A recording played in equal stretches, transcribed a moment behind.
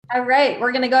All right,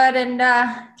 we're going to go ahead and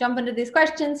jump into these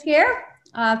questions here.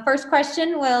 First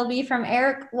question will be from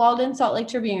Eric Walden, Salt Lake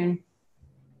Tribune.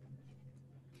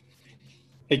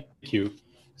 Thank you.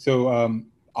 So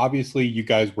obviously you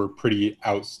guys were pretty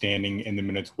outstanding in the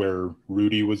minutes where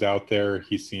Rudy was out there.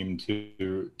 He seemed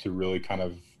to really kind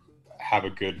of have a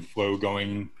good flow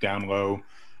going down low.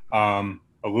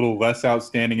 A little less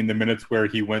outstanding in the minutes where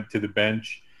he went to the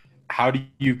bench. How do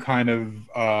you kind of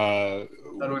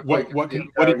what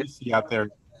did you see out there?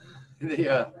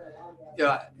 Yeah,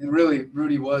 really,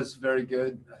 Rudy was very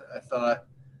good. I thought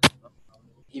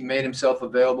he made himself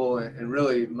available, and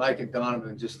really, Mike and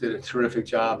Donovan just did a terrific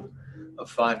job of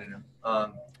finding him.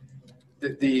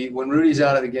 When Rudy's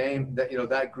out of the game,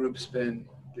 that group's been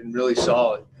really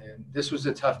solid, and this was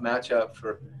a tough matchup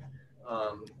for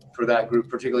that group,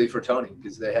 particularly for Tony,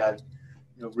 because they had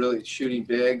really shooting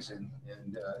bigs and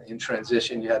in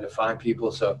transition you had to find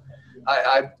people. So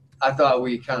I thought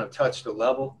we kind of touched a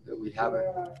level that we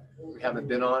haven't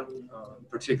been on,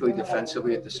 particularly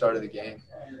defensively at the start of the game.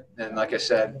 And like I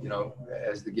said,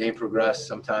 as the game progressed,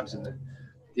 sometimes in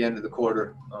the end of the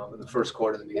quarter, in the first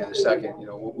quarter, the beginning of the second,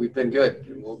 we've been good,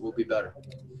 and we'll be better.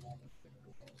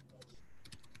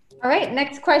 All right,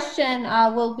 next question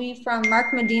will be from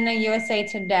Mark Medina, USA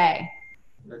Today.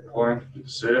 Hey, Quinn, good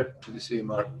to see you. Good to see you,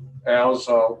 Mark. Hey, I was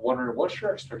wondering, what's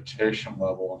your expectation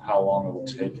level and how long it will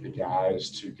take the guys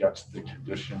to get to the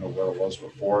condition of where it was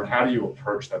before, and how do you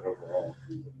approach that overall?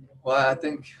 Well, I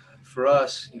think for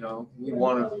us, we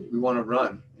want to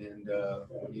run, and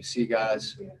when you see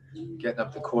guys getting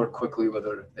up the court quickly,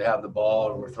 whether they have the ball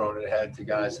or we're throwing it ahead to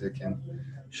guys that can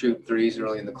shoot threes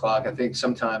early in the clock, I think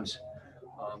sometimes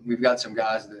we've got some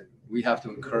guys that we have to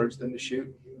encourage them to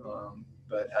shoot.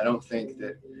 But I don't think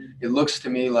that it looks to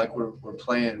me like we're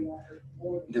playing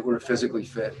that we're physically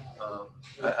fit.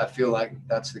 I feel like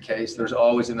that's the case. There's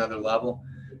always another level,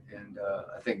 and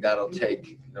I think that'll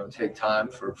take time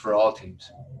for all teams.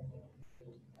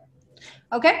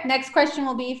 Okay, next question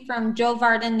will be from Joe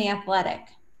Varden, The Athletic.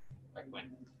 Hi,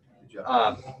 Quinn.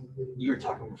 You were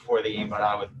talking before the game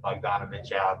about with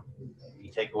Bogdanovich out.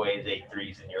 You take away his 8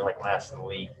 threes, and you're like last in the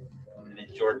league. And then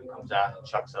Jordan comes out and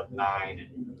chucks up 9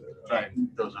 and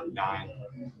throws up 9.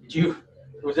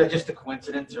 Was that just a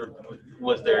coincidence, or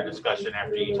was there a discussion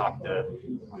after you talked to?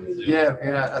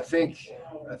 Yeah, I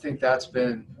think that's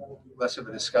been less of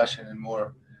a discussion and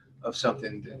more of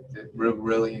something that we're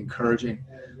really encouraging.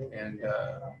 And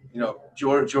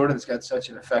Jordan's got such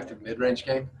an effective mid-range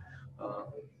game,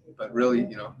 but really,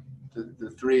 the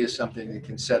three is something that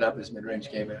can set up his mid-range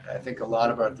game. And I think a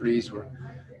lot of our threes were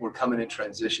coming in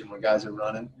transition when guys are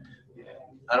running.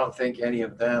 I don't think any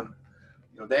of them,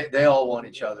 they all want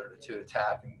each other to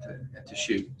attack and to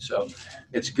shoot. So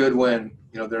it's good when,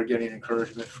 they're getting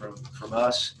encouragement from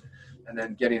us, and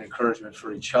then getting encouragement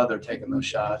for each other, taking those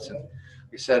shots. And like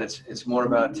I said, it's more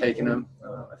about taking them.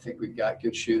 I think we've got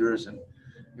good shooters, and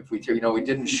if we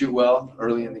didn't shoot well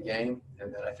early in the game,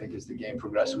 and then I think as the game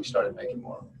progressed, we started making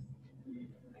more.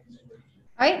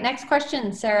 All right, next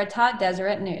question, Sarah Todd,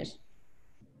 Deseret News.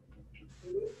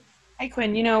 Hi,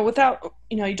 Quinn. Without,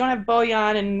 you don't have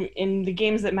Bojan, and in the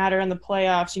games that matter in the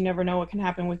playoffs, you never know what can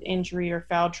happen with injury or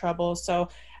foul trouble. So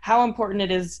how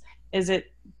important is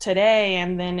it today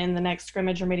and then in the next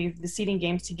scrimmage or maybe the seeding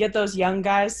games to get those young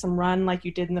guys some run like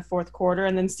you did in the fourth quarter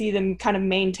and then see them kind of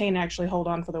maintain, actually hold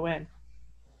on for the win?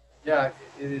 Yeah,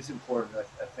 it is important.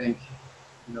 I think,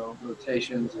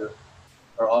 rotations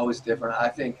are always different. I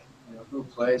think, who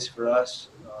plays for us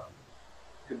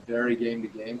could vary game to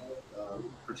game,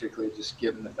 particularly just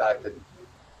given the fact that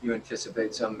you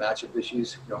anticipate some matchup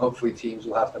issues. Hopefully teams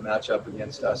will have to match up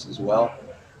against us as well.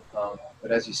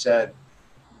 But as you said,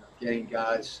 getting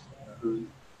guys who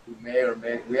may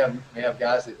have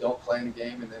guys that don't play in the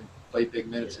game and then play big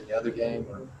minutes in the other game,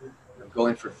 or go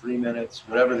in for 3 minutes,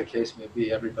 whatever the case may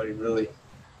be. Everybody really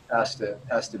has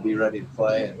to be ready to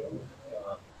play, and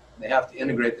they have to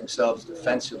integrate themselves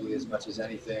defensively as much as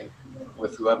anything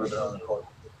with whoever they're on the court.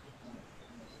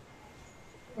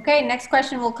 Okay, next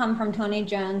question will come from Tony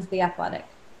Jones, The Athletic.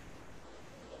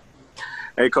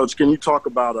 Hey, Coach, can you talk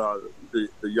about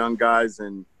the young guys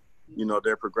and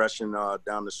their progression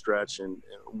down the stretch, and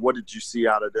what did you see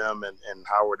out of them, and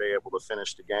how were they able to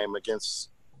finish the game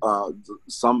against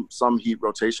some Heat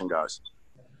rotation guys?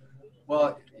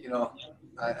 Well,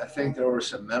 I think there were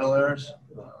some mental errors.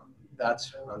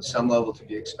 That's on some level to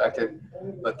be expected,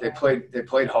 but they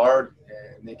played hard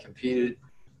and they competed.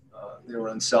 They were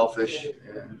unselfish,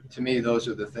 and to me, those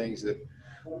are the things that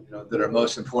that are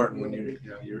most important when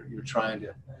you're trying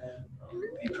to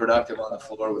be productive on the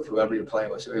floor with whoever you're playing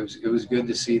with. So it was good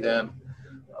to see them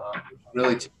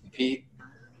really to compete,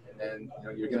 and and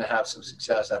you're going to have some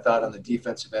success. I thought on the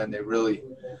defensive end, they really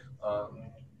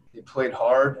they played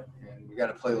hard, and we got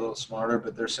to play a little smarter.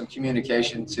 But there's some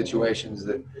communication situations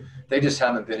that they just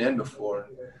haven't been in before.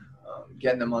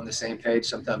 Getting them on the same page,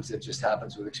 sometimes it just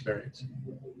happens with experience.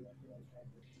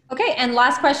 Okay, and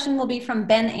last question will be from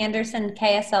Ben Anderson,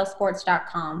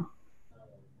 KSLSports.com.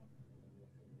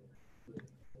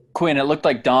 Quinn, it looked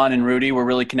like Don and Rudy were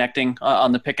really connecting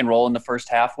on the pick and roll in the first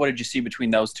half. What did you see between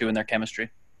those two and their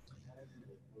chemistry?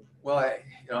 Well,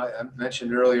 I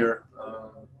mentioned earlier,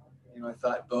 I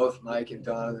thought both Mike and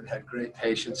Donovan had great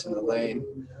patience in the lane.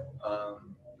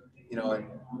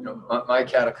 Mike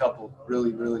had a couple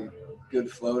really, really good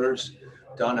floaters.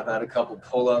 Donovan had a couple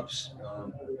pull-ups.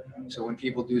 So when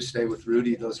people do stay with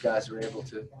Rudy, those guys are able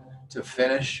to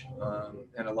finish.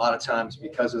 And a lot of times,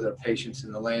 because of their patience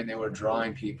in the lane, they were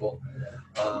drawing people.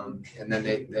 And then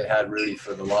they had Rudy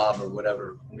for the lob or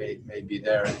whatever may be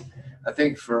there. And I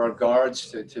think for our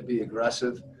guards to be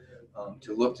aggressive,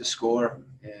 to look to score,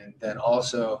 and then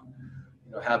also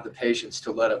have the patience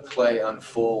to let a play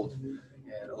unfold.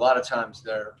 And a lot of times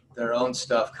their own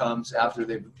stuff comes after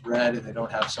they've read and they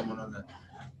don't have someone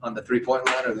on the three-point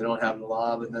line, or they don't have the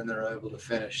lob, and then they're able to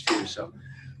finish too. So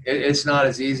it's not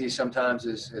as easy sometimes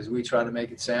as we try to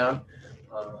make it sound.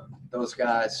 Those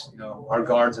guys, our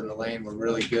guards in the lane were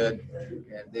really good,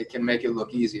 and they can make it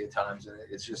look easy at times, and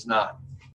it's just not.